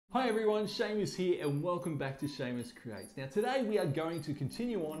Hi everyone, Shamus here and welcome back to Shamus Creates. Now today we are going to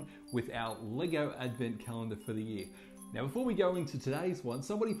continue on with our Lego Advent Calendar for the year. Now before we go into today's one,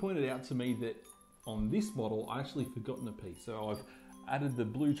 somebody pointed out to me that on this model I actually forgotten a piece. So I've added the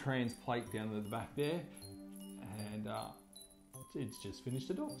blue trans plate down at the back there and it's just finished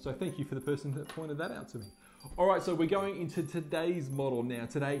it off. So thank you for the person that pointed that out to me. Alright, so we're going into today's model now.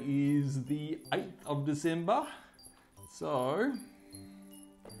 Today is the 8th of December. So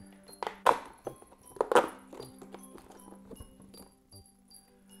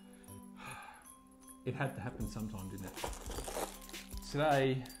it had to happen sometime, didn't it?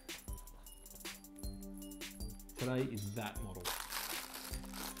 Today is that model.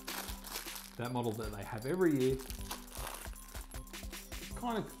 That model that they have every year.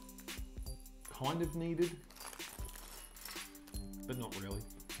 Kind of needed, but not really.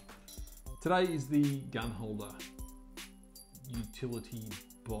 Today is the gun holder utility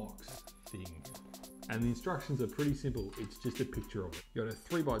box thing. And the instructions are pretty simple. It's just a picture of it. You've got a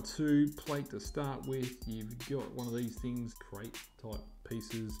 3x2 plate to start with. You've got one of these things, crate type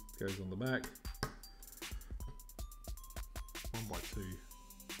pieces, goes on the back. 1x2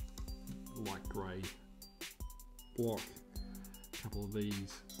 light grey block. A couple of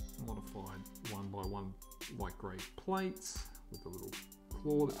these modified 1x1 light grey plates with a little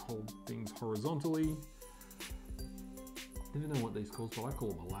claw that hold things horizontally. Never know what these called, but I call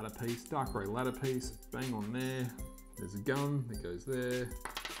them a ladder piece. Dark grey ladder piece, bang on there. There's a gun that goes there.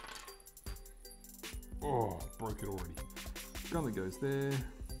 Oh, broke it already. Gun that goes there,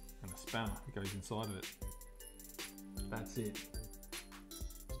 and a spanner that goes inside of it. That's it.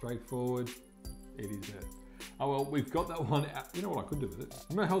 Straightforward, it is that. Oh well, we've got that one out. You know what I could do with it?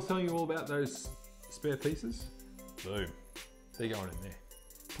 Remember how I was telling you all about those spare pieces? Boom, they're going in there.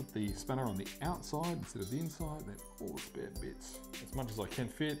 Put the spanner on the outside instead of the inside, then all the spare bits, as much as I can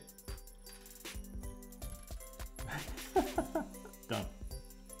fit. Done.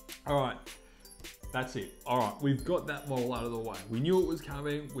 All right, that's it. All right, we've got that model out of the way. We knew it was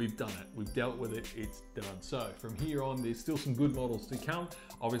coming, we've done it. We've dealt with it, it's done. So from here on, there's still some good models to come.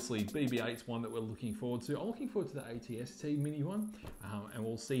 Obviously, BB-8's one that we're looking forward to. I'm looking forward to the ATST mini one, and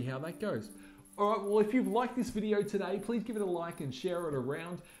we'll see how that goes. Alright, well if you've liked this video today, please give it a like and share it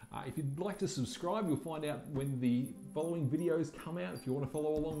around. If you'd like to subscribe, you'll find out when the following videos come out if you want to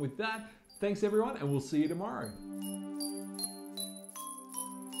follow along with that. Thanks everyone, and we'll see you tomorrow.